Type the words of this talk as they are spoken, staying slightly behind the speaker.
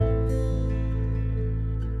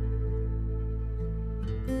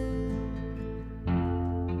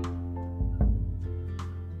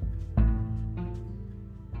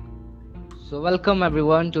So, welcome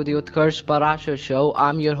everyone to the Utkarsh Parashar show.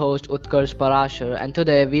 I'm your host Utkarsh Parashar, and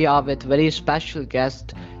today we are with very special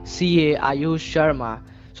guest CA Ayush Sharma.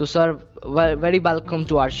 So, sir, very welcome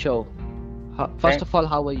to our show. First Thank, of all,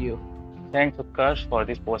 how are you? Thanks, Utkarsh, for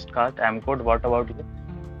this postcard. I'm good. What about you?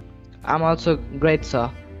 I'm also great, sir.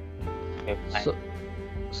 Okay, fine. So,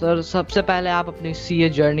 sir सबसे पहले आप अपनी CA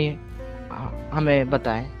journey हमें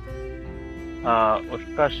बताएं.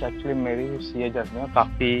 उत्कर्ष, actually मेरी CA journey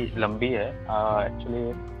काफ़ी लंबी है. Actually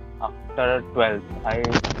after 12th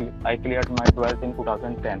I clear my 12th इन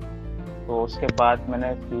 2010. तो उसके बाद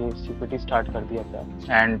मैंने सीपीटी स्टार्ट कर दिया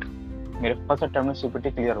था एंड मेरे फर्स्ट अटेम्प्ट में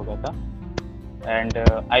सीपीटी क्लियर हो गया था एंड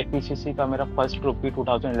आईपीसीसी का मेरा फर्स्ट ग्रुप भी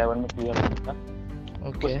 2011 में क्लियर हो गया था.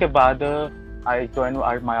 उसके बाद I join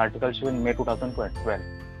my articleship in May 2012.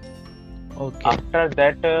 After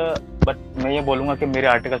that but मैं ये बोलूँगा कि मेरी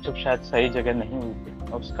आर्टिकलशिप शायद सही जगह नहीं हुई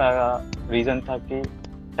थी. उसका रीज़न था कि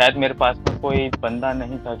शायद मेरे पास में कोई बंदा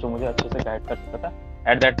नहीं था जो मुझे अच्छे से गाइड कर सकता था.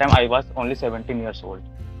 At that time I was only 17 years old.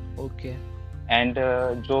 Okay. And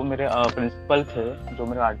जो मेरे प्रिंसिपल थे जो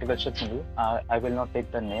मेरे आर्टिकलशिप में, I will not take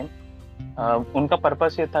the name, उनका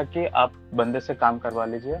पर्पस ये था कि आप बंदे से काम करवा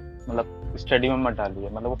लीजिए, मतलब स्टडी में मत डालिए.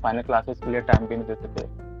 मतलब वो फाइनल क्लासेस के लिए टाइम भी नहीं देते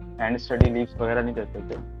थे एंड स्टडी लीव्स वगैरह नहीं देते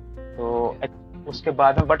थे. तो उसके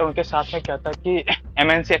बाद में बट उनके साथ में क्या था कि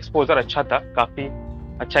एमएनसी एक्सपोजर अच्छा था, काफ़ी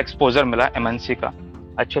अच्छा एक्सपोजर मिला एमएनसी का,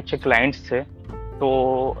 अच्छे अच्छे क्लाइंट्स थे. तो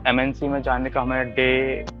एमएनसी में जाने का हमें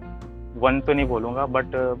डे 1 तो नहीं बोलूँगा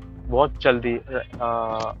बट बहुत जल्दी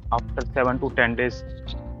आफ्टर 7 to 10 days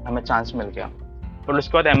हमें चांस मिल गया. तो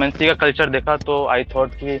उसके बाद एमएनसी का कल्चर देखा तो आई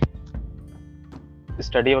थॉट कि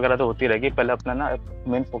स्टडी वगैरह तो होती रहेगी, पहले अपना ना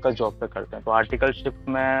मेन फोकस जॉब पे करते हैं. तो आर्टिकलशिप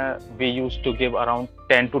में we use to give around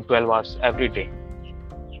 10 to 12 hours every day.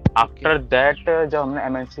 After that जब हमने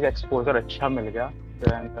एमएनसी का एक्सपोजर अच्छा मिल गया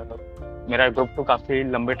मेरा ग्रुप तो काफ़ी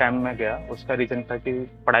लंबे टाइम में गया. उसका रीज़न था कि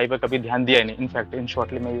पढ़ाई पर कभी ध्यान दिया ही नहीं. इनफैक्ट इन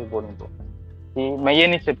शॉर्टली मैं ये बोलूँ तो कि मैं ये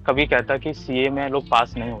नहीं कभी कहता कि सीए में लोग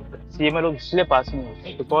पास नहीं होते. सीए में लोग इसलिए पास नहीं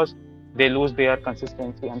होते because they lose their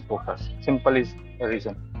consistency and focus. Simple is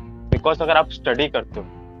reason. Because अगर आप स्टडी करते हो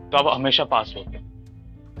तो आप हमेशा पास होगे.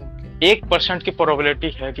 1% की प्रोबेबिलिटी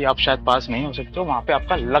है कि आप शायद पास नहीं हो सकते हो. वहाँ पे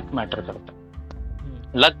आपका लक मैटर करता है.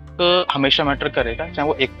 लक हमेशा मैटर करेगा, चाहे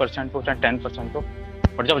वो 1% हो चाहे 10% हो.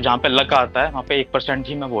 और जब जहाँ पे लक आता है वहाँ पे 1%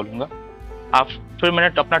 ही मैं बोलूँगा. आप फिर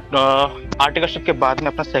मैंने अपना आर्टिकलशिप के बाद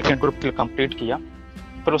में अपना सेकेंड ग्रुप कंप्लीट किया.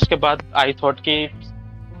 फिर उसके बाद आई थॉट कि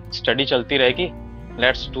स्टडी चलती रहेगी,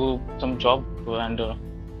 let's do some job. And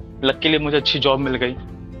luckily मुझे अच्छी जॉब मिल गई,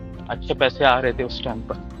 अच्छे पैसे आ रहे थे उस टाइम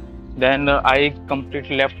पर. Then I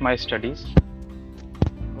completely left my studies.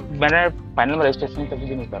 मैंने फाइनल में रजिस्ट्रेशन कभी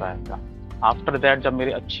भी नहीं कराया था. आफ्टर दैट जब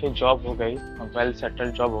मेरी अच्छी जॉब हो गई, वेल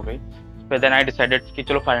सेटल्ड जॉब हो गई, फिर देन आई डिसाइडेड कि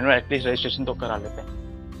चलो फाइनल में एटलीस्ट रजिस्ट्रेशन तो करा लेते हैं.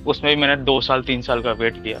 उसमें भी मैंने 2 साल 3 साल का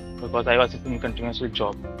वेट किया because I was in continuously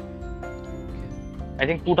job. I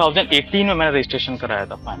think 2018 में मैंने रजिस्ट्रेशन कराया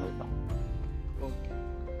था फाइनल का.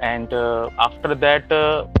 एंड आफ्टर दैट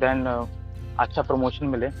देन अच्छा प्रमोशन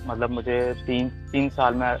मिले. मतलब मुझे तीन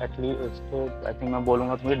साल में एटलीस्ट आई थिंक मैं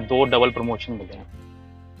बोलूँगा तो मुझे 2 डबल प्रमोशन मिले हैं.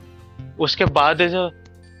 उसके बाद जो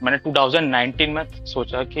मैंने 2019 में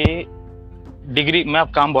सोचा कि डिग्री में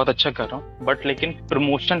अब काम बहुत अच्छा कर रहा हूँ बट लेकिन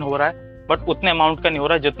प्रमोशन हो रहा है बट उतने अमाउंट का नहीं हो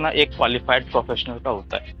रहा है जितना एक क्वालिफाइड प्रोफेशनल का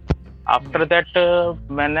होता है. आफ्टर दैट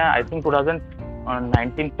मैंने आई थिंक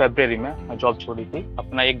 2019 फरवरी में जॉब छोड़ी थी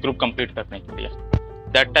अपना एक ग्रुप कंप्लीट करने के लिए.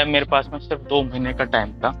 दैट टाइम मेरे पास में सिर्फ 2 महीने का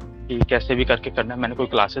टाइम था कि कैसे भी करके करना है. मैंने कोई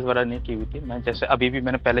क्लासेस वगैरह नहीं की हुई थी. मैं जैसे अभी भी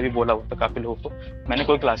मैंने पहले भी बोला हुआ था काफ़ी लोगों को, मैंने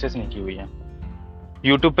कोई क्लासेस नहीं की हुई है.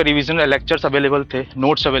 यूट्यूब पे रिविजन लेक्चर्स अवेलेबल थे,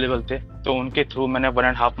 नोट्स अवेलेबल थे, तो उनके थ्रू मैंने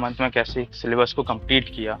 1.5 month में कैसे सिलेबस को कंप्लीट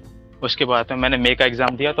किया. उसके बाद में मैंने मे का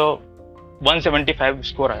एग्ज़ाम दिया तो 175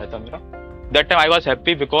 स्कोर आया था मेरा. That time I was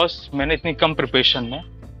happy because मैंने इतनी कम प्रिपरेशन में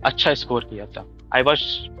अच्छा स्कोर किया था. आई वॉज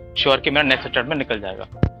श्योर कि मेरा नेक्स्ट अटेम्प्ट में निकल जाएगा.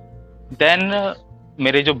 देन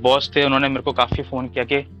मेरे जो बॉस थे उन्होंने मेरे को काफ़ी फ़ोन किया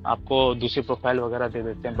कि आपको दूसरी प्रोफाइल वगैरह दे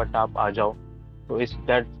देते हैं बट आप आ जाओ. तो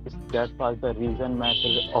दैट वाज द रीज़न मैं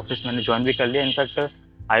फिर ऑफिस मैंने ज्वाइन भी कर लिया. In fact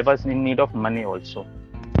I was in need of money also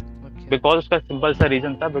because उसका सिंपल सा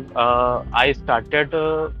रीज़न था. I started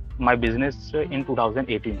my business in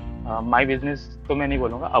 2018. My business तो मैं नहीं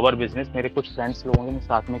बोलूँगा, आवर बिजनेस मेरे कुछ फ्रेंड्स लोगों ने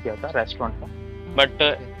साथ में किया था रेस्टोरेंट का. But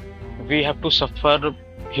we have to suffer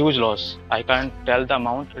huge loss. I can't tell the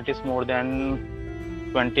amount, it is more than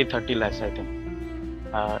 20-30 lakhs I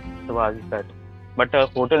think was that. But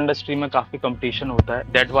hotel industry में काफ़ी कंपटीशन होता है.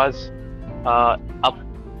 दैट वाज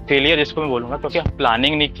अब फेलियर जिसको मैं बोलूँगा क्योंकि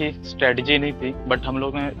प्लानिंग नहीं थी, स्ट्रेटजी नहीं थी, बट हम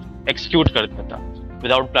लोग ने एक्सिक्यूट करता था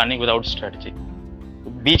विदाउट प्लानिंग विदाउट स्ट्रेटजी.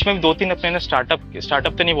 बीच में भी 2-3 अपने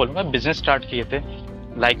स्टार्टअप तो नहीं बोलूँगा, बिजनेस स्टार्ट किए थे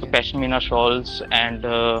like Okay. Pashmina shawls and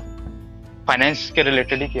finance के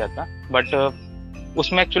रिलेटेड ही किया था। बट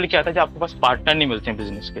उसमें एक्चुअली क्या था, जब आपके पास पार्टनर नहीं मिलते हैं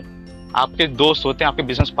बिजनेस के, आपके दोस्त होते हैं, आपके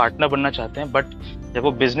बिजनेस पार्टनर बनना चाहते हैं, बट जब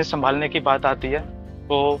वो बिजनेस संभालने की बात आती है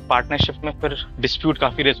तो पार्टनरशिप में फिर डिस्प्यूट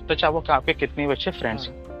काफी रेस होता है, चाहे वो आपके कितने भी अच्छे फ्रेंड्स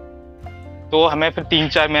हाँ. हो। तो हमें फिर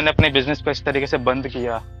 3-4 महीने अपने बिजनेस को इस तरीके से बंद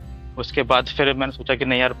किया। उसके बाद फिर मैंने सोचा कि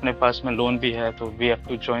नहीं यार, अपने पास में लोन भी है, तो we have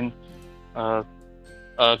to join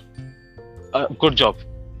good job.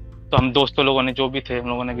 तो हम दोस्तों लोगों ने जो भी थे, हम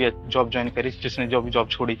लोगों ने भी जॉब ज्वाइन करी, जिसने जो भी जॉब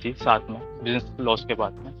छोड़ी थी साथ में बिजनेस लॉस के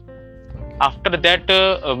बाद में। Okay. आफ्टर दैट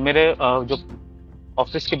मेरे जो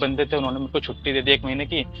ऑफिस के बंदे थे, उन्होंने मेरे को छुट्टी दे दी 1 महीने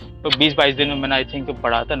की। तो 20-22 दिन में मैंने आई थिंक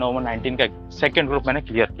पढ़ा था नवंबर 19 का सेकंड ग्रुप मैंने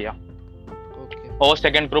क्लियर किया। Okay. और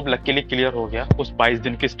सेकंड ग्रुप लकीली क्लियर हो गया उस 22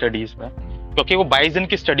 दिन की स्टडीज में, क्योंकि वो 22 दिन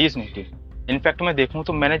की स्टडीज नहीं थी। इनफैक्ट मैं देखूं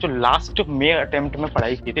तो मैंने जो लास्ट में अटेम्प्ट में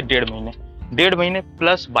पढ़ाई की थी 1.5 महीने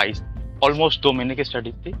प्लस 22, ऑलमोस्ट 2 महीने की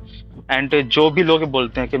स्टडी थी। एंड जो भी लोग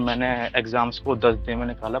बोलते हैं कि मैंने एग्जाम्स को 10 दिन में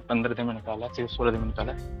निकाला, 15 दिन में निकाला, 16 दिन में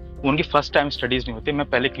निकाला, उनकी फर्स्ट टाइम स्टडीज नहीं होती, मैं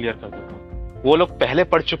पहले क्लियर कर देता हूँ। वो लोग पहले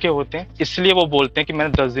पढ़ चुके होते हैं, इसलिए वो बोलते हैं कि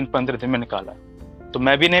मैंने 10 दिन 15 दिन में निकाला। तो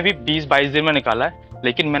मैं भी ने भी 20-22 दिन में निकाला है,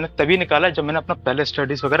 लेकिन मैंने तभी निकाला जब मैंने अपना पहले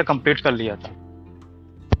स्टडीज वगैरह कंप्लीट कर लिया था।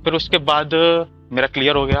 फिर उसके बाद मेरा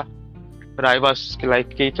क्लियर हो गया। फिर आई वाज लाइक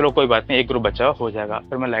कि चलो कोई बात नहीं, एक ग्रुप बचा हो जाएगा।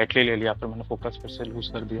 फिर मैं लाइटली ले लिया, फिर मैंने फोकस फिर से लूज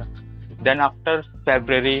कर दिया। देन आफ्टर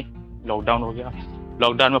फेब्रवरी लॉकडाउन हो गया।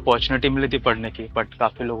 लॉकडाउन में अपॉर्चुनिटी मिली थी पढ़ने की, बट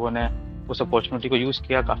काफ़ी लोगों ने उस अपॉर्चुनिटी को यूज़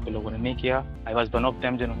किया, काफ़ी लोगों ने नहीं किया। I was one of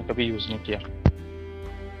them जिन्होंने कभी यूज़ नहीं किया।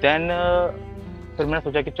 देन फिर मैंने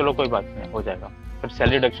सोचा कि चलो कोई बात नहीं, हो जाएगा। फिर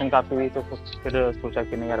सैलरी रिडक्शन काफ़ी हुई, तो फिर सोचा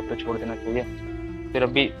कि नहीं यार, अब तो छोड़ देना चाहिए। फिर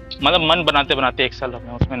अभी मतलब मन बनाते बनाते 1 साल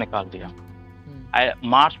हमने उसमें निकाल दिया।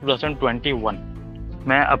 मार्च 2021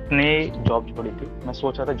 मैं अपनी जॉब छोड़ी थी। मैं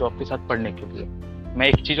सोच रहा था जॉब के साथ पढ़ने के लिए। मैं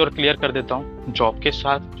एक चीज़ और क्लियर कर देता हूँ, जॉब के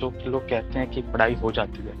साथ जो लोग कहते हैं कि पढ़ाई हो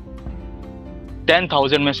जाती है,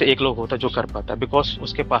 10,000 में से एक लोग होता है जो कर पाता है, बिकॉज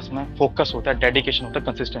उसके पास में फोकस होता है, डेडिकेशन होता है,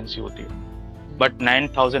 कंसिस्टेंसी होती है। बट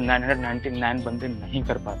 9,999 बंदे नहीं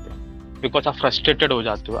कर पाते, बिकॉज आप फ्रस्ट्रेटेड हो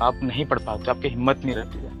जाते हो, आप नहीं पढ़ पाते, आपकी हिम्मत नहीं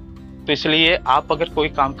रहती है। तो इसलिए आप अगर कोई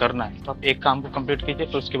काम करना है तो आप एक काम को कंप्लीट कीजिए,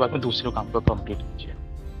 फिर उसके बाद में दूसरे काम को कंप्लीट कीजिए।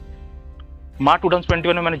 मार्च 2021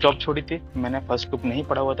 में मैंने जॉब छोड़ी थी। मैंने फर्स्ट ग्रुप नहीं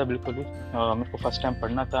पढ़ा हुआ था बिल्कुल भी, मेरे को फर्स्ट टाइम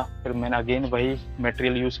पढ़ना था। फिर मैंने अगेन वही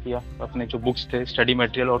मटेरियल यूज़ किया, अपने जो बुक्स थे, स्टडी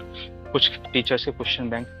मटेरियल और कुछ टीचर्स के क्वेश्चन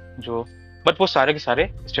बैंक जो, बट वो सारे के सारे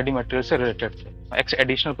स्टडी मटेरियल से रिलेटेड थे।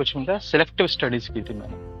 एडिशनल कुछ नहीं था, सिलेक्टिव स्टडीज की थी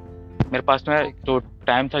मैंने। मेरे पास में जो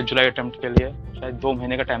टाइम था जुलाई अटेम्प्ट के लिए, शायद 2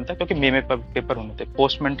 महीने का टाइम था, क्योंकि मई में पेपर होने थे।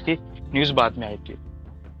 पोस्टमेंट की न्यूज़ बाद में आई थी।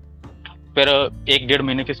 फिर 1-1.5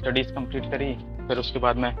 महीने की स्टडीज कंप्लीट करी। फिर उसके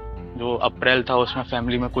बाद में जो अप्रैल था उसमें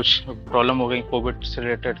फैमिली में कुछ प्रॉब्लम हो गई कोविड से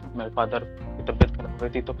रिलेटेड, मेरे फादर की तबीयत खराब हो गई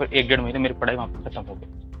थी, तो फिर 1-1.5 महीने मेरी पढ़ाई वहाँ पर खत्म हो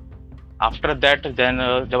गई। आफ्टर दैट देन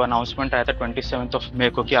जब अनाउंसमेंट आया था 27 मई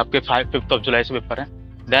को कि आपके 5 जुलाई से पेपर हैं,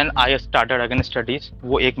 then I started again studies.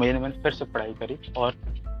 वो 1 महीने मैंने फिर से पढ़ाई करी, और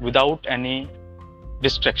विदाउट एनी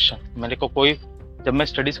डिस्ट्रैक्शन। मेरे को कोई, जब मैं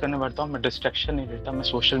स्टडीज करने बैठता हूँ मैं डिस्ट्रैक्शन नहीं लेता, मैं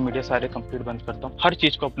सोशल मीडिया सारे कंप्लीट बंद करता हूँ, हर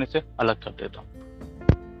चीज़ को अपने से अलग कर देता हूँ।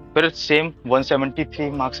 फिर सेम 173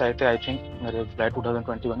 मार्क्स आए थे आई थिंक मेरे जुलाई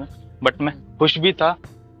 2021 में। बट मैं खुश भी था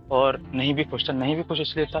और नहीं भी खुश था। नहीं भी खुश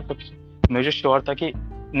इसलिए था क्योंकि मुझे श्योर था कि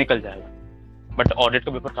निकल जाएगा, बट ऑडिट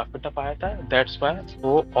का पेपर काफ़ी टफ आया था। दैट्स वाई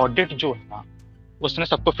वो ऑडिट जो है ना, उसने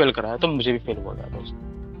सबको फेल कराया, तो मुझे भी फेल हुआ था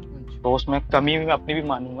दोस्त। तो उसमें कमी मैं अपनी भी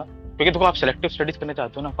मानूंगा, क्योंकि देखो आप सेलेक्टिव स्टडीज करने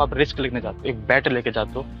चाहते हो ना, आप रिस्क लेने चाहते हो, एक बैट लेके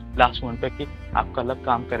जाते हो लास्ट मोमेंट पे कि आपका लक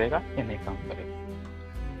काम करेगा या नहीं काम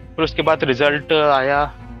करेगा। फिर उसके बाद रिजल्ट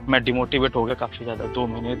आया, मैं डिमोटिवेट हो गया काफ़ी ज़्यादा। 2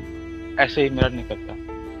 महीने ऐसे ही मेरा निकल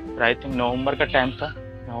गया। आई थिंक नवंबर का टाइम था,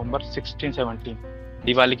 नवंबर 16-17,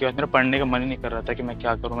 दिवाली के बाद मेरा पढ़ने का मन ही नहीं कर रहा था कि मैं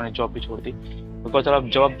क्या करूँ। मैंने जॉब भी छोड़ दी, बिकॉज जब आप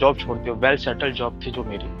जॉब छोड़ते हो, वेल सेटल्ड जॉब थी जो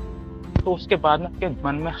मेरी, तो उसके बाद ना आपके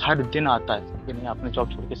मन में हर दिन आता है कि नहीं आपने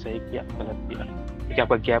जॉब छोड़ के सही किया, गलत किया, कि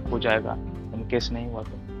आपका गैप हो जाएगा, इन केस नहीं हुआ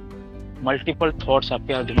तो मल्टीपल थॉट्स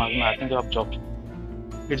आपके दिमाग में आते हैं जब आप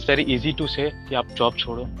job. It's very easy to से कि आप जॉब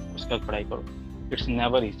छोड़ो उसके बाद पढ़ाई करो, इट्स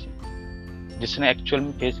नेवर इजी। जिसने एक्चुअल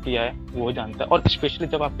में फेस किया है वो जानता है। और स्पेशली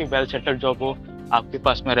जब आपकी वेल सेटल्ड जॉब हो, आपके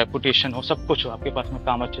पास में रेपुटेशन हो, सब कुछ हो, आपके पास में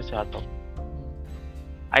काम अच्छे से आता हो।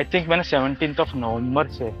 आई थिंक मैंने 17 नवंबर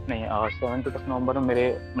से नहीं 17 नवंबर में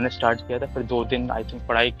मैंने स्टार्ट किया था। फिर 2 दिन आई थिंक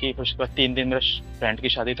पढ़ाई की, फिर उसके बाद 3 दिन मेरा फ्रेंड की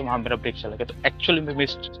शादी, तो वहाँ मेरा ब्रेक चला गया। तो एक्चुअली मेरी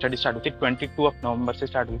स्टडी स्टार्ट हुई थी 22 नवंबर से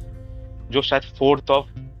स्टार्ट हुई, जो शायद 4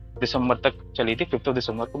 दिसंबर तक चली थी। 5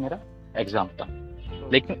 दिसंबर को मेरा एग्जाम था।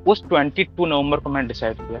 लेकिन उस 22 नवंबर को मैंने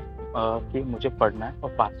डिसाइड किया कि मुझे पढ़ना है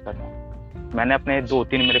और पास करना है। मैंने अपने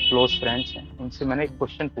 2-3 मेरे क्लोज फ्रेंड्स हैं, उनसे मैंने एक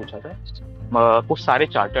क्वेश्चन पूछा था। वो सारे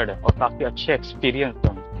चार्टर्ड है और काफ़ी अच्छे एक्सपीरियंस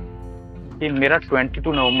है कि मेरा 22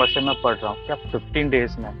 नवंबर से मैं पढ़ रहा हूँ, क्या 15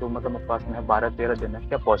 डेज में, तो मतलब मेरे पास में 12-13 दिन है,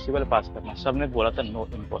 क्या पॉसिबल पास करना? सब ने बोला था नो,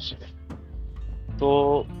 इम्पॉसिबल।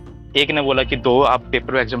 तो एक ने बोला कि 2 आप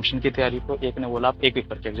पेपर एग्जामिशन की तैयारी करो, एक ने बोला आप एक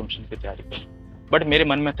पेपर के एग्जामिशन की तैयारी करो। बट मेरे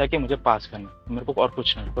मन में था कि मुझे पास करना, मेरे को और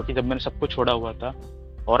कुछ नहीं, क्योंकि जब मैंने सब कुछ छोड़ा हुआ था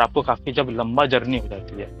और आपको काफ़ी जब लंबा जर्नी हो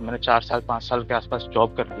जाती है, मैंने 4 साल 5 साल के आसपास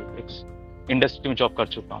जॉब कर ली, एक इंडस्ट्री में जॉब कर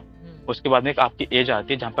चुका हूँ। उसके बाद में एक आपकी एज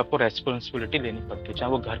आती है जहाँ पे आपको रेस्पॉन्सिबिलिटी लेनी पड़ती है,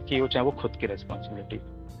 चाहे वो घर की हो चाहे वो खुद की रेस्पॉन्सिबिलिटी।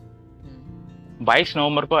 22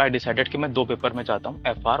 नवंबर को आई डिसाइडेड कि मैं 2 पेपर में चाहता हूँ,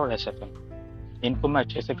 एफआर और एसएफएम। इनको मैं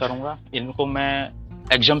अच्छे से करूँगा, इनको मैं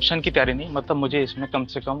एग्जाम्पशन की तैयारी नहीं, मतलब मुझे इसमें कम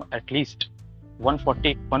से कम एटलीस्ट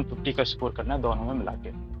 140-150 का स्कोर करना है दोनों में मिला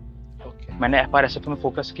के। मैंने एफआर एसएफएम में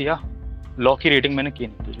फोकस किया। लॉ की रीडिंग मैंने की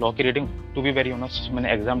नहीं थी, लॉ की reading to be very honest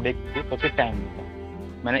मैंने एग्जाम डे की तो फिर टाइम नहीं था।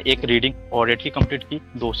 मैंने एक रीडिंग ऑडिट की कंप्लीट की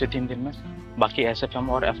 2 से 3 दिन में, बाकी एसएफएम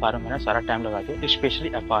और एफआर में मैंने सारा टाइम लगा दिया, स्पेशली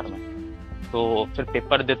एफआर में। तो फिर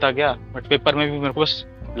पेपर देता गया, बट पेपर में भी मेरे को बस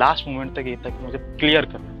लास्ट मोमेंट तक ये था कि मुझे क्लियर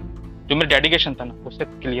करना, जो मेरा डेडिकेशन था ना उससे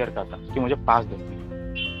क्लियर का था कि मुझे पास देना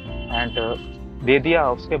एंड दे दिया।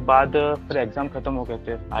 उसके बाद फिर एग्जाम खत्म हो गए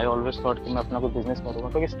थे। आई ऑलवेज थॉट कि मैं अपना कोई बिजनेस करूँगा,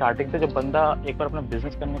 क्योंकि स्टार्टिंग से जब बंदा एक बार अपना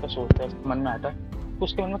बिजनेस करने का सोचता है, उसके मन में आता है तो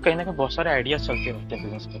उसके मन में कहीं ना कहीं बहुत सारे आइडियाज चलते रहते हैं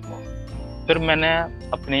बिजनेस करने में। फिर मैंने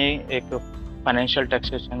अपनी एक फाइनेंशियल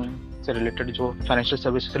टैक्सेशन से रिलेटेड, जो फाइनेंशियल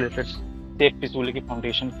सर्विस से रिलेटेड सेफ फिजूली की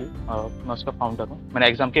फाउंडेशन की, मैं उसका फाउंडर हूँ। मैंने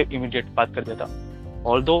एग्जाम के इमीडिएट बात कर दिया था,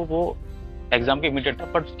 ऑल्दो वो एग्जाम के इमीडिएट था,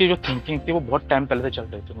 बट उसकी जो थिंकिंग थी वो बहुत टाइम पहले से चल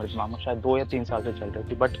रही थी मेरे दिमाग में, शायद 2 या 3 साल से चल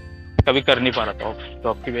रही थी, बट कभी कर नहीं पा रहा था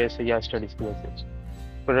जॉब की वजह से या स्टडीज की वजह से।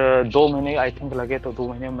 फिर 2 महीने आई थिंक लगे, तो 2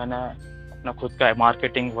 महीने में मैंने अपना खुद का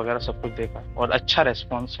मार्केटिंग वगैरह सब कुछ देखा और अच्छा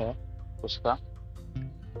रेस्पॉन्स है उसका।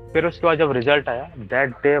 फिर उसके बाद जब रिजल्ट आया, that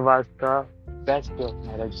day was the best day of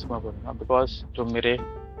my life जिसको मैं बोलूँगा, बिकॉज जो मेरे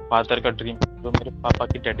फादर का ड्रीम, जो मेरे पापा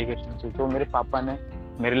की डेडिकेशन थी, जो मेरे पापा ने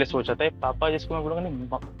मेरे लिए सोचा था, पापा जिसको मैं बोलूँगा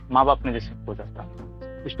नहीं, माँ बाप ने जैसे सोचा था,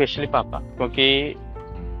 स्पेशली पापा,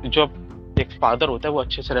 क्योंकि जो एक फादर होता है वो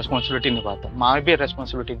अच्छे से रेस्पॉन्सिबिलिटी निभाता है, माँ भी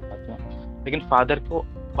रेस्पॉन्सिबिलिटी निभाती है, लेकिन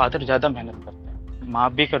फादर ज़्यादा मेहनत करते हैं, माँ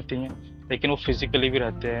भी करती हैं, लेकिन वो फिजिकली भी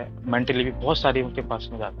रहते हैं, मेंटली भी बहुत सारी उनके पास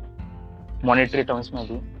में जाते हैं, मॉनेटरी टर्म्स में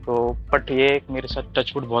भी। तो बट ये मेरे साथ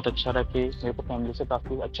टचवुड बहुत अच्छा रहा कि मेरे को फैमिली से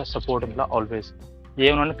काफ़ी अच्छा सपोर्ट मिला ऑलवेज।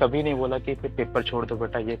 ये उन्होंने कभी नहीं बोला कि फिर पेपर छोड़ दो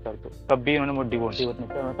बेटा, ये कर दो, कभी उन्होंने मुझे डिमोटिवेट नहीं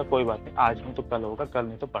किया। उन्होंने कहा कोई बात नहीं, आज नहीं तो कल होगा, कल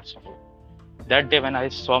नहीं तो परसों होगा। That day when I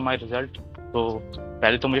saw my result, तो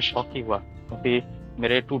पहले तो मुझे शॉक ही हुआ, क्योंकि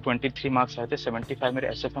मेरे 223 मार्क्स आए थे, 75 मेरे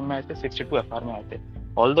एसएफएम में आए थे, 62 एफआर में आए थे।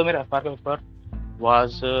 ऑल्दो मेरे एफआर का पेपर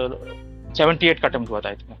वाज 78 का अटेम्प्ट हुआ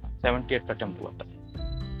था, 78 का अटेम्प्ट हुआ था,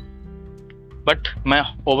 बट मैं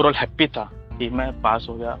ओवरऑल हैप्पी था कि मैं पास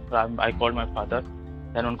हो गया। I called my father,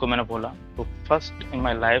 then उनको मैंने बोला, तो फर्स्ट इन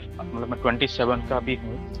माई लाइफ, मतलब मैं 27 का भी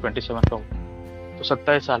हूँ, 27 का हूँ, तो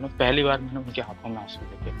 27 साल में पहली बार मैंने उनके हाथों में आंसू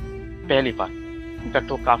देखे, पहली बार। इनफैक्ट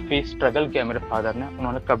तो काफ़ी स्ट्रगल किया मेरे फादर ने,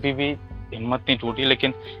 उन्होंने कभी भी हिम्मत नहीं टूटी,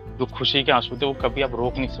 लेकिन जो खुशी के आंसू थे वो कभी आप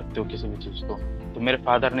रोक नहीं सकते हो किसी भी चीज़ को। तो मेरे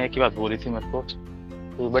फादर ने एक ही बात बोली थी मेरे को,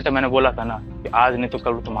 तो बेटा मैंने बोला था ना कि आज नहीं तो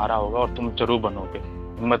कल तुम्हारा होगा और तुम जरूर बनोगे,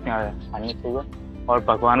 हिम्मत नहीं आनी चाहिए और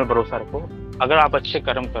भगवान में भरोसा रखो। अगर आप अच्छे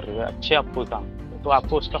कर्म कर रहे हो, अच्छे आपको काम तो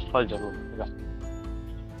आपको उसका फल जरूर मिलेगा।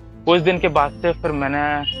 कुछ दिन के बाद से फिर मैं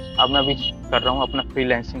अभी कर रहा हूँ अपना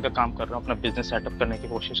फ्रीलांसिंग का काम कर रहा हूँ, अपना बिजनेस सेटअप करने की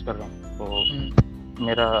कोशिश कर रहा हूँ। तो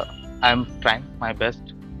मेरा I am trying my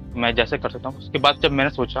best, मैं जैसे कर सकता हूँ। उसके बाद जब मैंने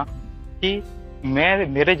सोचा कि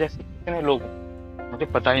मेरे जैसे कितने लोग मुझे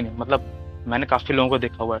पता ही नहीं, मतलब मैंने काफ़ी लोगों को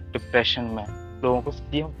देखा हुआ है डिप्रेशन में, लोगों को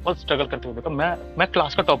बहुत स्ट्रगल करते हुए देखा। मैं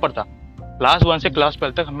क्लास का टॉपर था, क्लास 1 से क्लास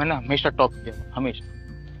 12 तक मैंने हमेशा टॉप किया, हमेशा,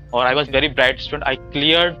 और I was very bright student. I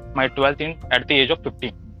cleared my 12th at the age of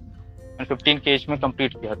 15, मैंने 15 के एज में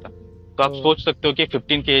कंप्लीट किया था। तो आप सोच सकते हो कि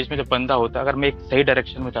 15 के एज में जब बंदा होता है, अगर मैं एक सही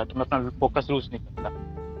डायरेक्शन में जाता, मैं अपना फोकस लूज नहीं करता,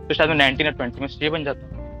 तो शायद मैं 19 या 20 में सीए बन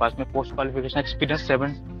जाता। बाद में post qualification experience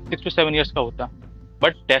 6 to 7 years का होता,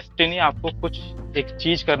 बट डेस्टिनी आपको कुछ एक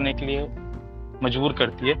चीज करने के लिए मजबूर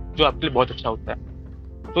करती है जो आपके लिए बहुत अच्छा होता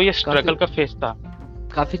है। तो ये स्ट्रगल का फेज था,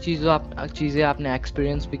 काफी चीजें आपने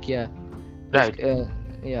एक्सपीरियंस भी किया, राइट?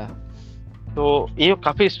 या तो ये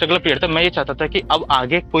काफी स्ट्रगल पीरियड था। मैं ये चाहता था कि अब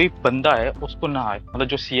आगे कोई बंदा है उसको ना आए, मतलब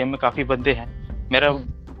जो सीएम में काफी बंदे हैं, मेरा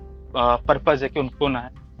पर्पज है कि उनको ना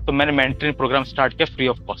आए। तो मैंने मेंटरिंग प्रोग्राम स्टार्ट किया फ्री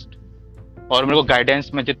ऑफ कॉस्ट, और मेरे को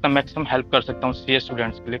गाइडेंस में जितना मैक्सिमम हेल्प कर सकता हूँ सीए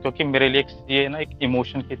स्टूडेंट्स के लिए, क्योंकि मेरे लिए सीए ना एक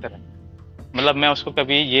इमोशन की तरह, मतलब मैं उसको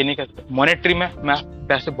कभी ये नहीं करता। मॉनेटरी में मैं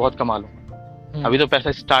पैसे बहुत कमा लूंगा, अभी तो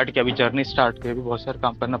पैसा स्टार्ट किया, अभी जर्नी स्टार्ट की, अभी बहुत सारा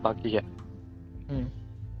काम करना बाकी है।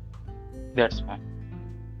 That's fine.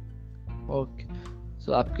 ओके,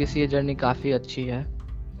 सो आपकी सीए जर्नी काफ़ी अच्छी है,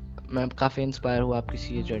 मैं काफ़ी इंस्पायर हुआ आपकी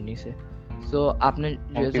सीए जर्नी से। सो आपने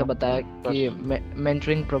थैंक जैसा यू। बताया कि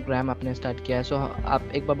मेंटरिंग प्रोग्राम आपने स्टार्ट किया है, सो आप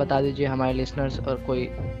एक बार बता दीजिए हमारे लिसनर्स और कोई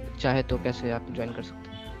चाहे तो कैसे आप ज्वाइन कर सकते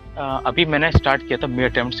हैं। अभी मैंने स्टार्ट किया था मे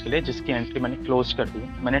अटेम्प्ट्स के लिए, जिसकी एंट्री मैंने क्लोज कर दी।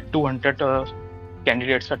 मैंने 200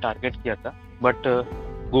 कैंडिडेट्स का टारगेट किया था, बट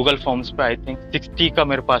गूगल फॉर्म्स पे आई थिंक 60 का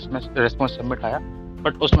मेरे पास में रेस्पॉन्स सबमिट आया।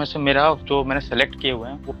 बट उसमें से मेरा जो मैंने सेलेक्ट किए हुए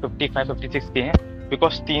हैं वो 55-56 के हैं,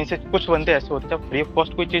 बिकॉज 3 से कुछ बंदे ऐसे होते हैं, फ्री ऑफ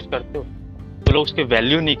कॉस्ट कोई चीज़ करते हो तो लोग उसकी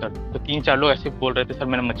वैल्यू नहीं करते। तो 3-4 लोग ऐसे बोल रहे थे सर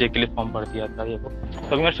मैंने मजे के लिए फॉर्म भर दिया था ये वो।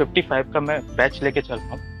 तो अभी मैं 55 का मैं बैच लेके चल रहा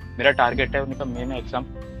हूँ। मेरा टारगेट है उनका मेन एग्जाम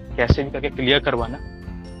कैसे भी करके क्लियर करवाना।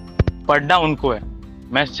 पढ़ना उनको है,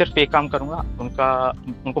 मैं सिर्फ एक काम करूंगा,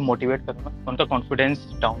 उनको मोटिवेट करूंगा, उनका कॉन्फिडेंस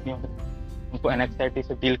डाउन नहीं होगा, उनको एंग्जाइटी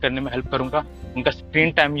से डील करने में हेल्प करूंगा, उनका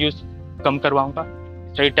स्क्रीन टाइम यूज कम करवाऊंगा।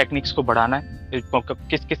 स्टडी टेक्निक्स को बढ़ाना है,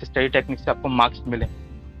 किस किस स्टडी टेक्निक से आपको मार्क्स मिले।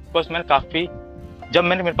 बिकॉज मैंने जब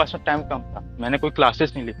मेरे पास में टाइम कम था, मैंने कोई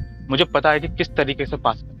क्लासेस नहीं ली, मुझे पता है कि किस तरीके से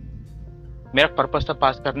पास करना। मेरा पर्पस था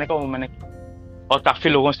पास करने का, वो मैंने किया। और काफ़ी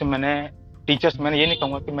लोगों से मैंने ये नहीं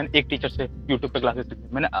कहूँगा कि मैंने एक टीचर से यूट्यूब पे क्लासेस ली,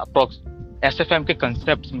 मैंने अप्रॉक्स SFM के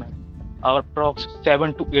कंसेप्ट में और अप्रॉक्स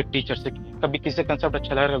 7 to 8 टीचर से किए। कभी किसी का कंसेप्ट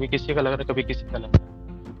अच्छा लग रहा है, कभी किसी का लग रहा है, कभी किसी का लग रहा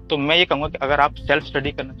है। तो मैं ये कहूँगा कि अगर आप सेल्फ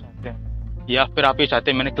स्टडी करना चाहते हैं या फिर आप ये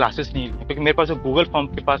चाहते हैं मैंने क्लासेस नहीं ली, क्योंकि मेरे पास जो गूगल फॉर्म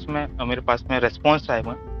के पास में मेरे पास में रेस्पॉन्स आए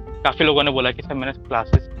हुए, काफ़ी लोगों ने बोला कि सर मैंने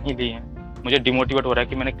क्लासेस नहीं ली हैं, मुझे डिमोटिवेट हो रहा है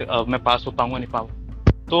कि मैं पास हो पाऊंगा नहीं पाऊंगा।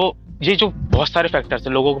 तो ये जो बहुत सारे फैक्टर्स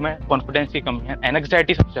है, लोगों में कॉन्फिडेंस की कमी है,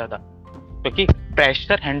 एंग्जाइटी सबसे ज़्यादा, क्योंकि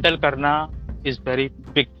प्रेशर हैंडल करना is very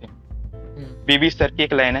big thing. BB sir की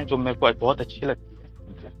एक लाइन है जो मेरे को बहुत अच्छी लगती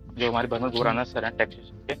है, जो हमारे भरमल गोराना सर हैं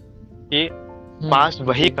टैक्सेशन के, कि पास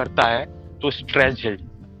वही करता है जो स्ट्रेस झेल,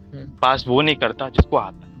 पास वो नहीं करता जिसको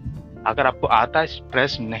आता है। अगर आपको आता है,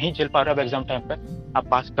 स्ट्रेस नहीं झेल पा रहे हो एग्जाम टाइम पे, आप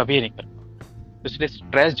पास कभी नहीं कर पाओगे। तो इसलिए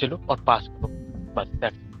स्ट्रेस झेलो और पास करो, बस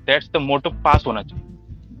दैट्स द मोटो। पास होना चाहिए।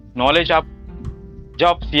 नॉलेज आप जब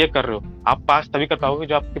आप सीए कर रहे हो, आप पास तभी कर पाओगे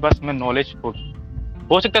जो आपके पास में नॉलेज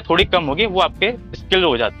हो सकता है थोड़ी कम होगी, वो आपके स्किल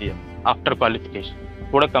हो जाती है आफ्टर क्वालिफिकेशन,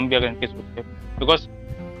 थोड़ा कम भी अगर इनकेस होते, because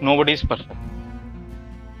nobody is perfect.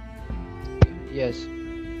 Yes,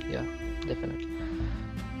 yeah, definitely.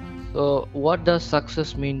 So, what does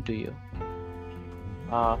success mean to you?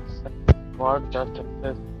 What does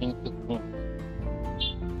success mean to me?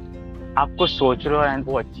 आपको सोच रहे हो एंड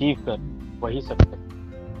वो अचीव कर, वही सक्सेस।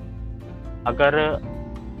 अगर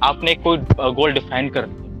आपने कोई गोल डिफाइन कर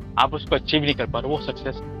दिया, आप उसको अचीव नहीं कर पा रहे, वो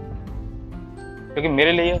सक्सेस। क्योंकि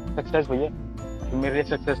मेरे लिए सक्सेस भैया, मेरे लिए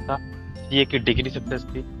सक्सेस था ये कि डिग्री सक्सेस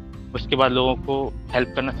थी, उसके बाद लोगों को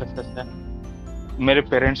हेल्प करना सक्सेस है, मेरे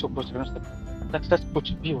पेरेंट्स को खुश रखना सक्सेस।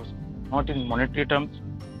 कुछ भी हो सकता है, not in monetary terms.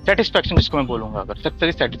 Satisfaction जिसको मैं बोलूंगा, अगर सक्सेस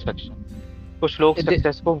इज सेटिस्फैक्शन। कुछ लोग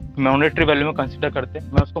सक्सेस को मॉनेटरी वैल्यू में कंसीडर करते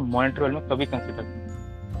हैं, मैं उसको मॉनेटरी वैल्यू में कभी कंसीडर नहीं।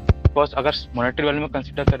 बिकॉज अगर मॉनेटरी वैल्यू में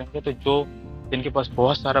कंसीडर करेंगे तो जो जिनके पास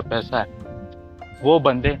बहुत सारा पैसा है वो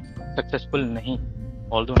बंदे सक्सेसफुल नहीं,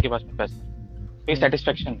 ऑल्दो उनके पास में पैसा है,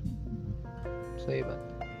 सेटिस्फैक्शन। सही बात।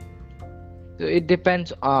 So it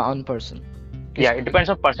depends on person. Yeah, it depends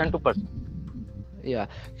on person to person. Yeah,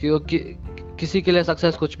 क्योंकि किसी के लिए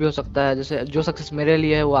सक्सेस कुछ भी हो सकता है, जैसे जो सक्सेस मेरे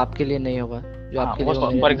लिए है वो आपके लिए नहीं होगा, जो आपके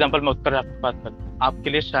लिए। फॉर एग्जांपल मैं उत्तर आपकी बात करूँ, आपके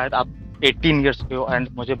लिए शायद आप 18 इयर्स के हो एंड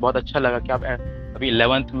मुझे बहुत अच्छा लगा कि आप अभी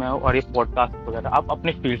 11th में हो और ये पॉडकास्ट वगैरह आप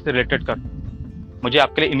अपने फील्ड से रिलेटेड कर, मुझे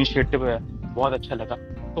आपके लिए इनिशिएटिव है, बहुत अच्छा लगा।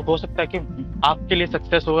 तो हो सकता है कि आपके लिए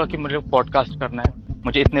सक्सेस होगा कि मुझे पॉडकास्ट करना है,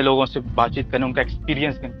 मुझे इतने लोगों से बातचीत करना, उनका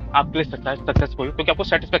एक्सपीरियंस करना, आपके लिए सक्सेस होगी क्योंकि आपको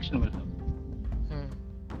सेटिस्फैक्शन मिल रहा है।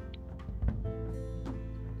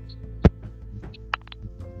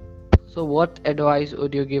 So what advice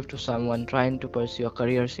would you give to someone trying to pursue a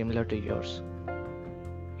career similar to yours?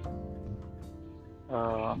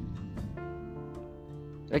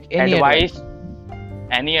 Like any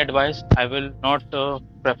advice, I will not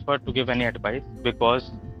prefer to give any advice,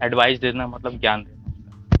 because advice देना मतलब ज्ञान देना,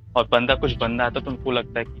 और बंदा कुछ बंदा आता है तो उनको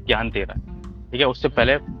लगता है कि ज्ञान दे रहा है, ठीक है। उससे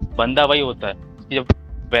पहले बंदा वही होता है कि जब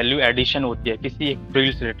वैल्यू एडिशन होती है किसी एक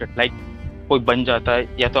फील्ड से रिलेटेड, लाइक कोई बन जाता है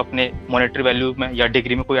या तो अपने मॉनेटरी वैल्यू में या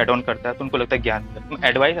डिग्री में कोई एड ऑन करता है तो उनको लगता है ज्ञान। मैं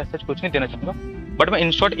एडवाइस ऐसा कुछ नहीं देना चाहूँगा, बट मैं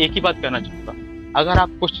इन शॉर्ट एक ही बात कहना चाहूँगा, अगर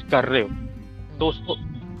आप कुछ कर रहे हो तो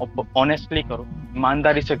उसको ऑनेस्टली करो,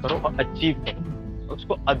 ईमानदारी से करो और अचीव करो,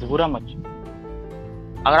 उसको अधूरा मत छोड़ो।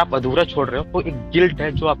 अगर आप अधूरा छोड़ रहे हो तो एक गिल्ट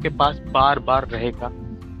है जो आपके पास बार बार रहेगा,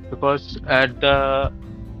 because at the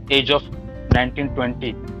age of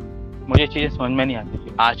 19-20 मुझे चीज़ें समझ में नहीं आती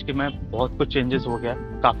थी। आज के में बहुत कुछ चेंजेस हो गया,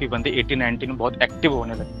 काफ़ी बंदे 18-19 में बहुत एक्टिव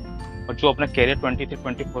होने लगे और जो अपना कैरियर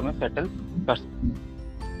 23-24 में सेटल कर सकते।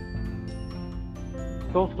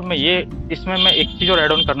 तो फिर मैं ये इसमें मैं एक चीज़ और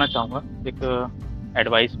ऐड ऑन करना चाहूँगा, एक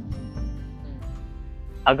एडवाइस।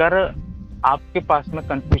 अगर आपके पास में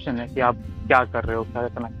कंफ्यूजन है कि आप क्या कर रहे हो, क्या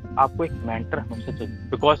करना है, आपको एक मेंटर हमेशा चाहिए।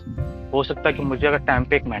 बिकॉज हो सकता है कि मुझे अगर टाइम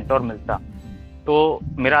पे एक मेंटर मिलता तो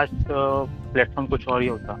मेरा आज प्लेटफॉर्म कुछ और ही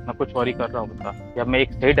होता, मैं कुछ और ही कर रहा होता, या मैं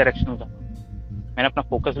एक सही डायरेक्शन में जाता। मैंने अपना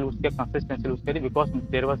फोकस लूज किया, कंसिस्टेंसी लूज करी, because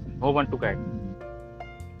there was no one two guide.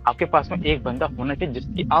 आपके पास में एक बंदा होना चाहिए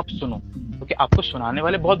जिसकी आप सुनो, क्योंकि आपको सुनाने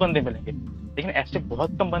वाले बहुत बंदे मिलेंगे, लेकिन ऐसे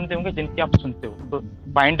बहुत कम बंदे होंगे जिनकी आप सुनते हो। तो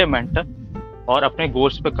फाइंड अ मेंटर और अपने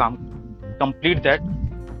गोल्स पे काम, कंप्लीट दैट।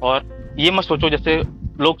 और ये मत सोचो जैसे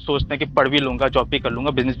लोग सोचते हैं कि पढ़ भी लूंगा, जॉब भी कर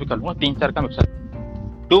लूंगा, बिजनेस भी कर लूंगा, 3-4 काम एक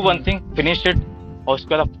साथ। Do one thing, finish it, और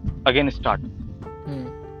उसके बाद again start.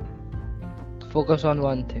 Focus on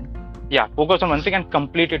one thing. या focus on one thing and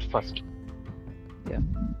complete it first. Yeah.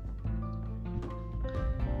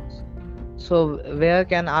 So where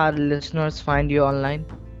can our listeners find you online?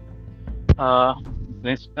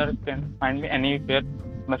 Listener can find me anywhere.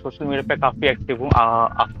 मैं social media पे काफ़ी active हूँ।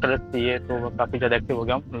 After CA तो काफ़ी ज़्यादा active हो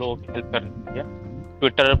गया हूँ लोगों की हेल्प करने के लिए।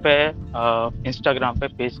 ट्विटर पे, इंस्टाग्राम पे,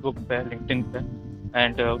 फेसबुक पे, लिंक्डइन पे,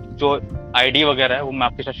 एंड जो आईडी वगैरह है वो मैं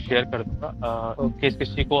आपके साथ शेयर कर दूंगा। केस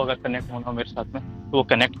किसी को अगर कनेक्ट होना हो मेरे साथ में तो वो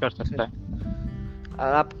कनेक्ट कर सकता है।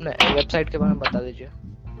 और आप अपने वेबसाइट के बारे में बता दीजिए।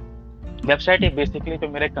 वेबसाइट एक बेसिकली जो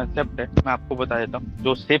मेरा कंसेप्ट है मैं आपको बता देता हूँ।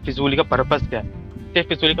 जो सेफ फिजूली का पर्पस क्या है? सेफ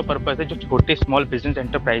फिजूली का पर्पस है जो छोटे स्मॉल बिजनेस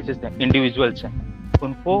एंटरप्राइजेस हैं, इंडिविजुअल्स हैं,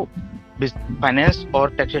 उनको फाइनेंस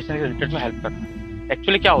और टैक्सेशन के रिलेटेड में हेल्प करना।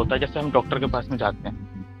 एक्चुअली क्या होता है, जैसे हम डॉक्टर के पास में जाते हैं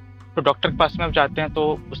तो डॉक्टर के पास में हम जाते हैं तो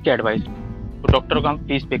उसकी एडवाइस, तो डॉक्टर को हम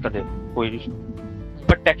फीस पे कर देते हैं, कोई इशू।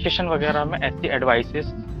 बट टैक्सेशन वगैरह में ऐसी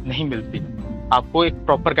एडवाइसेस नहीं मिलती, आपको एक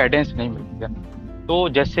प्रॉपर गाइडेंस नहीं मिलती है। तो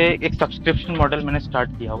जैसे एक सब्सक्रिप्शन मॉडल मैंने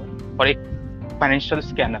स्टार्ट किया हुआ और एक फाइनेंशियल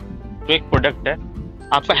स्कैनर जो एक प्रोडक्ट है।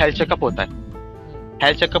 आपका हेल्थ चेकअप होता है,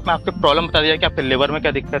 हेल्थ चेकअप में आपके प्रॉब्लम बता दिया कि आपके लिवर में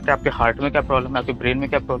क्या दिक्कत है, आपके हार्ट में क्या प्रॉब्लम है, आपके ब्रेन में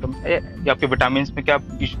क्या प्रॉब्लम है, या आपके विटामिन में क्या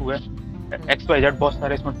इशू है, XYZ बहुत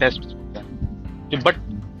सारे इसमें टेस्ट होते हैं। बट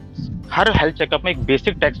हर हेल्थ चेकअप में एक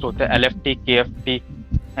बेसिक टेस्ट होता है, LFT, KFT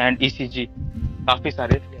एंड ECG, काफ़ी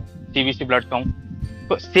सारे, CBC, ब्लड काउंट।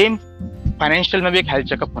 तो सेम फाइनेंशियल में भी एक हेल्थ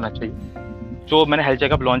चेकअप होना चाहिए। जो मैंने हेल्थ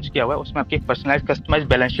चेकअप लॉन्च किया हुआ है उसमें आपकी पर्सनलाइज कस्टमाइज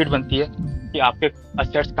बैलेंस शीट बनती है कि आपके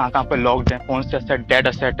असेट्स कहाँ पे लॉक्ड हैं, कौन से असेट डेड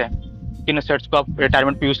असेट हैं, किन असेट्स को आप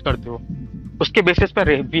रिटायरमेंट पे यूज़ करते हो। उसके बेसिस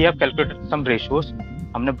पर we have calculated some ratios.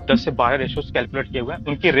 हमने 10 से 12 रेशियोज कैलकुलेट किए हुए हैं,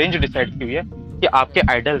 उनकी रेंज डिसाइड की हुई है कि आपके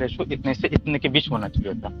आइडल रेशियो इतने से इतने के बीच होना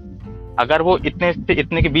चाहिए था। अगर वो इतने से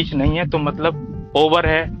इतने के बीच नहीं है तो मतलब ओवर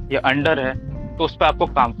है या अंडर है, तो उस पर आपको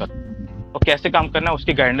काम करना है। और कैसे काम करना है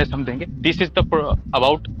उसकी गाइडेंस हम देंगे। This is the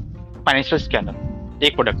about financial scanner,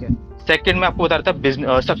 एक प्रोडक्ट है। सेकंड में आपको बता रहा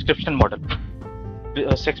था सब्सक्रिप्शन मॉडल।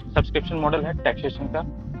 सब्सक्रिप्शन मॉडल है टैक्सेशन का,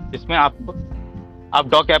 इसमें आप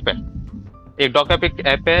डॉक ऐप है, एक डॉक ऐप, एक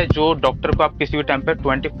ऐप है जो डॉक्टर को आप किसी भी टाइम पे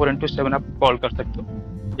 24/7 आप कॉल कर सकते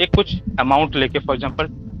हो। एक कुछ अमाउंट लेके, फॉर एग्जांपल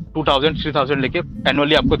 2000-3000 लेके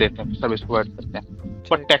एनुअली आपको देते हैं, सर्विस प्रोवाइड करते हैं।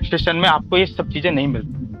 पर टैक्सेशन में आपको ये सब चीज़ें नहीं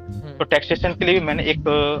मिलती। तो टैक्सेशन के लिए भी मैंने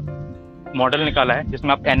एक मॉडल निकाला है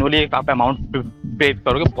जिसमें आप एनुअली एक आप अमाउंट पे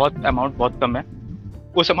करोगे, बहुत अमाउंट बहुत कम है।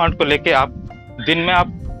 उस अमाउंट को लेके आप दिन में आप,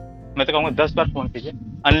 मैं तो कहूँगा 10 बार फ़ोन कीजिए।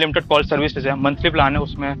 अनलिमिटेड कॉल सर्विसेज है, मंथली प्लान है,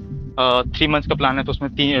 उसमें 3 मंथ्स का प्लान है तो उसमें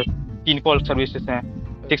 3 कॉल सर्विसेज हैं।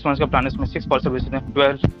 6 मंथ्स का प्लान है उसमें 6 कॉल सर्विसेज हैं।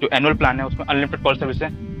 12 जो एनुअल प्लान है उसमें अनलिमिटेड कॉल सर्विस है।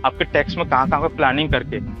 आपके टैक्स में कहाँ पे प्लानिंग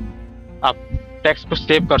करके आप टैक्स को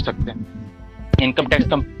सेव कर सकते हैं।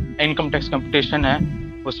 इनकम टैक्स कंपटीशन है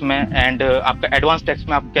उसमें, एंड आपका एडवांस टैक्स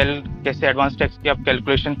में आप कैसे एडवांस टैक्स की आप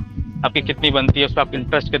कैलकुलेशन आपकी कितनी बनती है, उस पर आप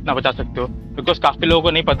इंटरेस्ट कितना बचा सकते हो। बिकॉज काफ़ी लोगों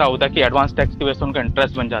को नहीं पता होता कि एडवांस टैक्स की वजह से उनका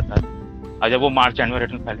इंटरेस्ट बन जाता है और जब वो मार्च एंड में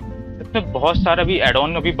रिटर्न फाइलिंग। इसमें बहुत सारा भी एड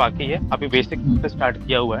ऑन अभी बाकी है, अभी बेसिक से स्टार्ट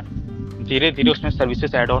किया हुआ है, धीरे धीरे उसमें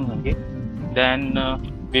सर्विसेज एड ऑन होंगे, then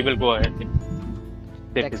we will go ahead.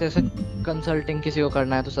 Taxation consulting किसी को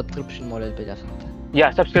करना है तो सब्सक्रिप्शन मॉडल पे जा सकता है। या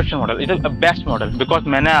subscription model is the best model, because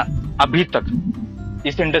मैंने अभी तक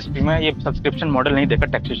इस इंडस्ट्री में ये सब्सक्रिप्शन मॉडल नहीं देखा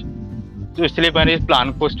टैक्सेशन, तो इसलिए मैंने इस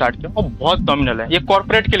प्लान को स्टार्ट किया और बहुत नॉमिनल है। ये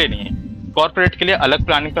कॉर्पोरेट के लिए नहीं है, कॉर्पोरेट के लिए अलग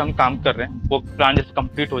प्लानिंग पे हम काम कर रहे हैं। वो प्लान जैसे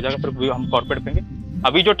कंप्लीट हो जाएगा फिर हम कॉर्पोरेट पेंगे।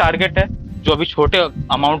 अभी जो टारगेट है, जो अभी छोटे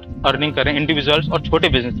अमाउंट अर्निंग कर रहे हैं इंडिविजुअल्स और छोटे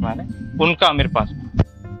बिजनेसमैन है, उनका मेरे पास,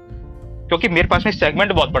 क्योंकि मेरे पास में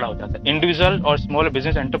सेगमेंट बहुत बड़ा हो जाता है। इंडिविजुअल और स्मॉल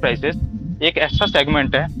बिजनेस एंटरप्राइजेस एक ऐसा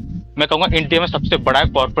सेगमेंट है, मैं कहूँगा इंडिया में सबसे बड़ा है,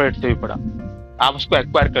 कॉर्पोरेट से भी बड़ा। आप उसको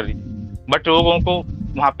एक्वायर कर लीजिए, बट लोगों को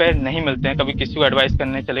वहाँ पे नहीं मिलते हैं। कभी किसी को एडवाइस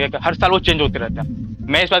करने चले गए, हर साल वो चेंज होते रहते हैं।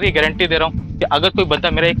 मैं इस बात की गारंटी दे रहा हूँ कि अगर कोई बंदा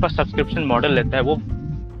मेरा एक बार सब्सक्रिप्शन मॉडल लेता है वो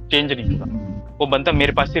चेंज नहीं होगा, वो बंदा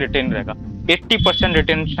मेरे पास ही रिटेन रहेगा। 80%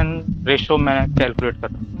 रिटेंशन रेशो मैं कैलकुलेट कर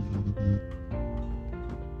रहा हूँ।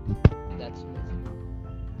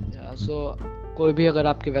 सो कोई भी अगर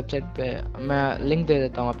आपकी वेबसाइट पे, मैं लिंक दे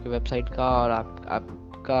देता हूँ आपकी वेबसाइट का और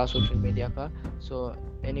आपका सोशल मीडिया का, सो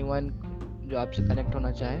एनीवन जो आपसे कनेक्ट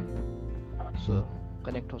होना चाहे सो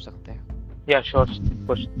कनेक्ट हो सकते हैं. या sure,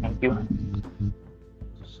 thank you.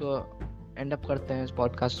 So and up करते हैं इस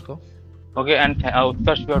पॉडकास्ट को. Okay, and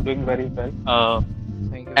Utkarsh, you are doing very well.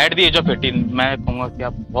 Thank you. Eight the age of 18 मैं कहूँगा कि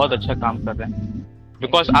आप बहुत अच्छा काम कर रहे हैं,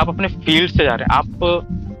 बिकॉज आप अपने फील्ड से जा रहे हैं. आप,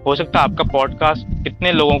 हो सकता है आपका पॉडकास्ट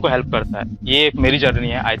कितने लोगों को हेल्प करता है. ये एक मेरी जर्नी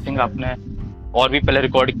है. आई थिंक आपने और भी पहले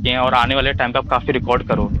रिकॉर्ड किए हैं और आने वाले टाइम पे आप काफी रिकॉर्ड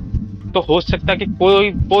करोगे. तो हो सकता है कि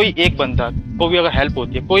कोई एक बंदा को भी अगर हेल्प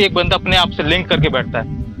होती है, कोई एक बंदा अपने आप से लिंक करके बैठता है,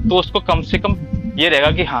 तो उसको कम से कम ये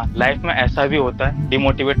रहेगा कि हाँ, लाइफ में ऐसा भी होता है.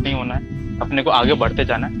 डिमोटिवेट नहीं होना है, अपने को आगे बढ़ते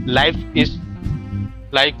जाना है. लाइफ इज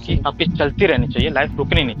लाइक कि आपकी चलती रहनी चाहिए, लाइफ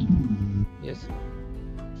रुकनी नहीं चाहिए. Yes.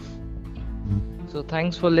 So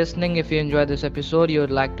thanks for listening. If you enjoyed this episode, you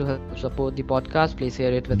would like to help support the podcast, please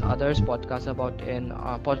share it with others. Podcast about in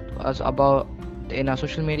our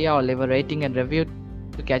social media, or leave a rating and review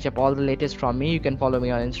to catch up all the latest from me. You can follow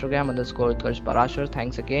me on Instagram _Utkarsh Parashar.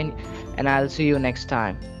 Thanks again, and I'll see you next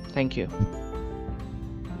time. Thank you.